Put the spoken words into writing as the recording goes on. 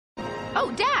Oh,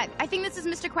 Dad, I think this is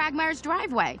Mr. Quagmire's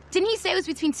driveway. Didn't he say it was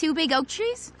between two big oak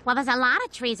trees? Well, there's a lot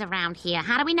of trees around here.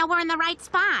 How do we know we're in the right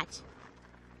spot?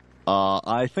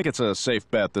 I think it's a safe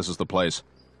bet this is the place.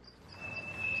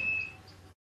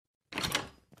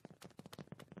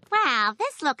 Well,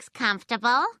 this looks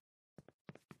comfortable.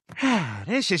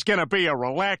 This is gonna be a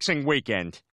relaxing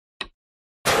weekend.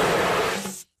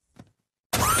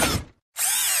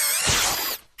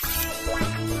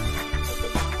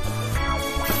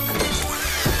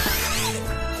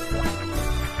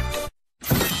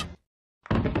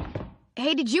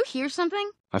 Hey, did you hear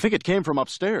something? I think it came from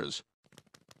upstairs.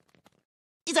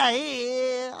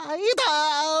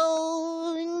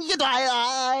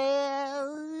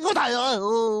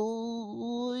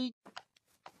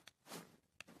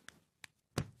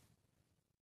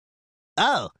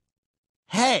 Oh.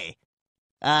 Hey.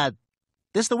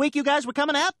 This the week you guys were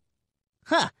coming out?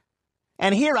 Huh.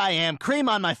 And here I am, cream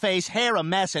on my face, hair a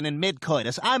mess, and in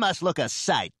mid-coitus. I must look a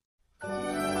sight.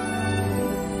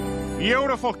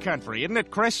 Beautiful country, isn't it,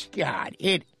 Chris? God,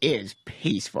 it is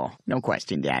peaceful. No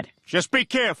question, Dad. Just be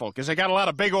careful, because they got a lot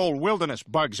of big old wilderness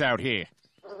bugs out here.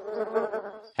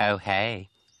 Oh, hey.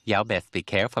 Y'all best be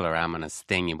careful or I'm gonna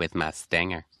sting you with my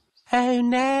stinger. Oh,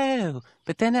 no.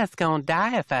 But then I was gonna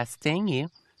die if I sting you.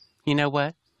 You know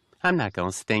what? I'm not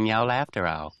gonna sting y'all after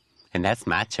all. And that's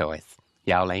my choice.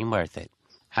 Y'all ain't worth it.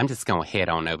 I'm just gonna head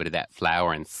on over to that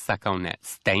flower and suck on that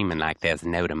stamen like there's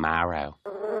no tomorrow.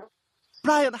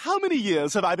 Brian, how many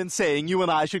years have I been saying you and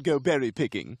I should go berry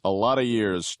picking? A lot of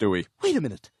years, Stewie. Wait a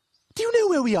minute. Do you know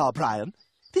where we are, Brian?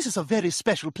 This is a very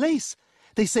special place.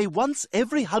 They say once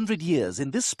every 100 years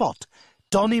in this spot,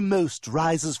 Donny Most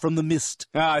rises from the mist.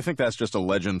 I think that's just a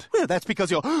legend. Well, that's because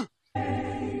you're...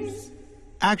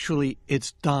 Actually,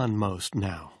 it's Don Most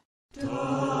now.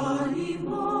 Donny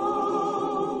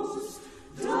Most,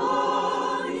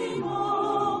 Donny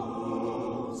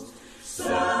Most,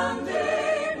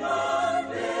 Sunday,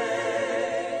 Monday,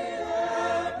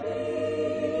 happy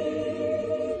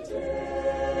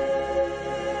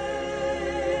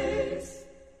days.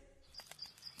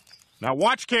 Now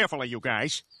watch carefully, you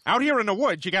guys. Out here in the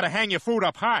woods, you gotta hang your food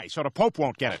up high so the Pope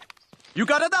won't get it. You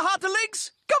got the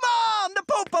Hartelings? Come on! The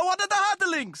Pope wanted the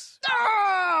Hartelings!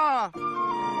 Ah!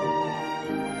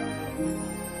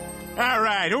 All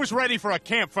right, who's ready for a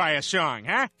campfire song,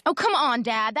 huh? Oh, come on,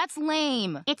 Dad. That's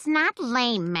lame. It's not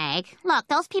lame, Meg. Look,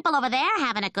 those people over there are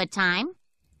having a good time.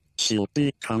 She'll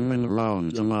be coming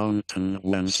round the mountain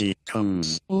when she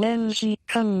comes. When she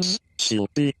comes. She'll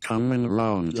be coming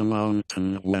round the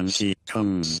mountain when she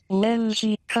comes. When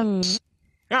she comes.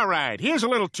 All right, here's a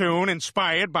little tune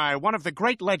inspired by one of the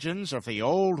great legends of the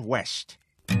Old West.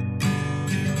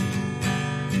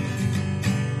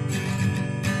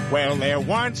 Well, there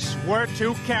once were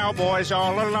two cowboys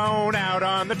all alone out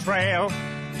on the trail,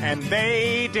 and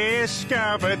they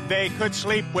discovered they could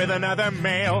sleep with another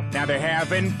male. Now they're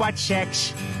having butt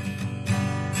sex.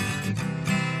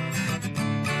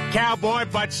 Cowboy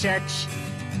butt sex.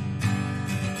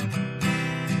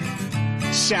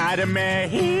 Sodomy.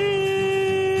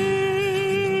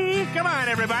 Come on,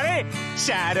 everybody.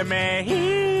 Sodomy.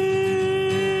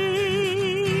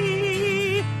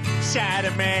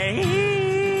 Sodomy.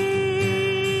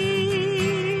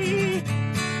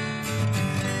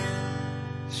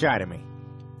 Sodomy.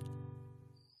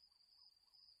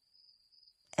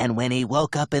 And when he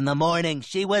woke up in the morning,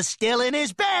 she was still in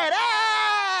his bed.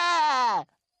 Ah!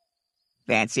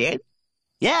 That's it?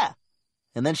 Yeah.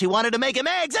 And then she wanted to make him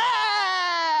eggs.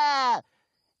 Ah!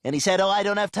 And he said, oh, I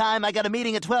don't have time. I got a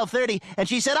meeting at 12:30. And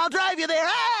she said, I'll drive you there.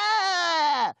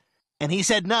 Ah! And he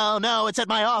said, no, it's at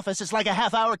my office. It's like a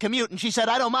half-hour commute. And she said,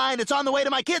 I don't mind. It's on the way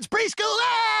to my kids' preschool.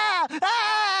 Ah!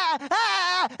 Ah!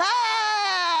 Ah! Ah!